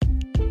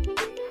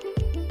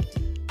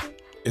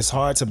It's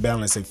hard to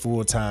balance a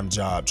full-time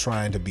job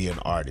trying to be an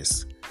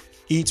artist.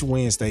 Each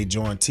Wednesday,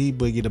 join T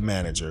Boogie the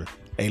Manager,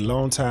 a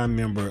longtime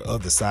member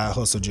of the Side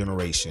Hustle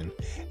generation,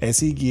 as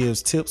he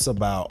gives tips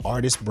about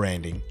artist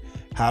branding,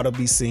 how to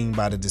be seen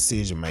by the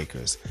decision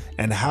makers,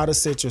 and how to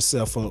set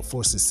yourself up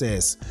for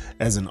success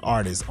as an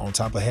artist on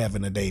top of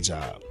having a day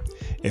job.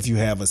 If you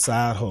have a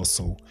side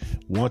hustle,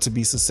 want to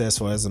be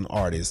successful as an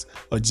artist,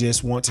 or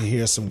just want to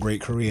hear some great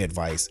career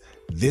advice,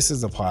 this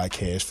is a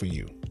podcast for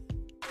you.